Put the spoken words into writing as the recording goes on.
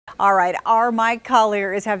All right, our Mike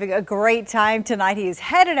Collier is having a great time tonight. He is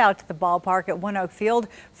headed out to the ballpark at One Oak Field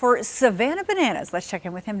for Savannah Bananas. Let's check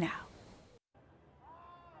in with him now.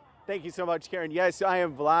 Thank you so much, Karen. Yes, I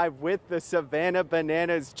am live with the Savannah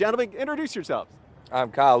Bananas. Gentlemen, introduce yourselves.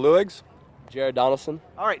 I'm Kyle Lewigs. Jared Donaldson.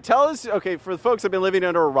 All right, tell us, okay, for the folks that have been living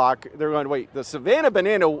under a rock, they're going, wait, the Savannah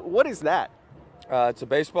Banana, what is that? It's a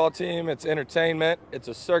baseball team, it's entertainment, it's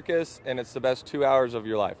a circus, and it's the best 2 hours of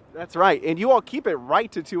your life. That's right, and you all keep it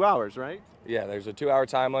right to 2 hours, right? Yeah, there's a 2-hour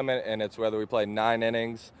time limit, and it's whether we play 9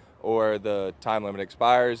 innings or the time limit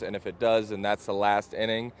expires, and if it does, then that's the last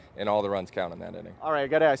inning, and all the runs count in that inning. All right, I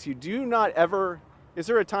got to ask you, is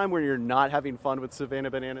there a time where you're not having fun with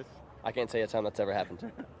Savannah Bananas? I can't tell you a time that's ever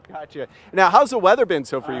happened. Gotcha. Now, how's the weather been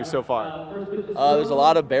for you so far? There's a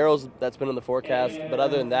lot of barrels that's been in the forecast, but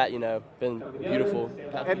other than that, been beautiful.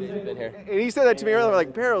 Been here. And he said that to me earlier,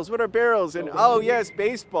 like, barrels, what are barrels? And, oh, yes,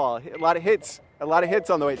 baseball, a lot of hits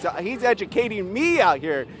on the way. So he's educating me out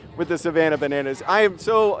here with the Savannah Bananas. I am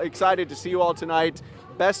so excited to see you all tonight.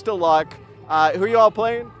 Best of luck. Who are you all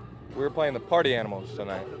playing? We're playing the Party Animals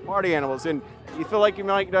tonight. Party Animals. And you feel like you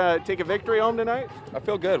might take a victory home tonight? I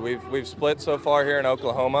feel good. We've split so far here in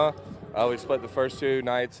Oklahoma. We split the first 2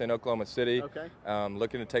 nights in Oklahoma City. Okay.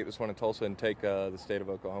 Looking to take this one in Tulsa and take the state of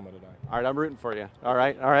Oklahoma tonight. All right, I'm rooting for you. All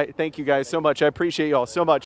right. Thank you guys so much. I appreciate you all so much.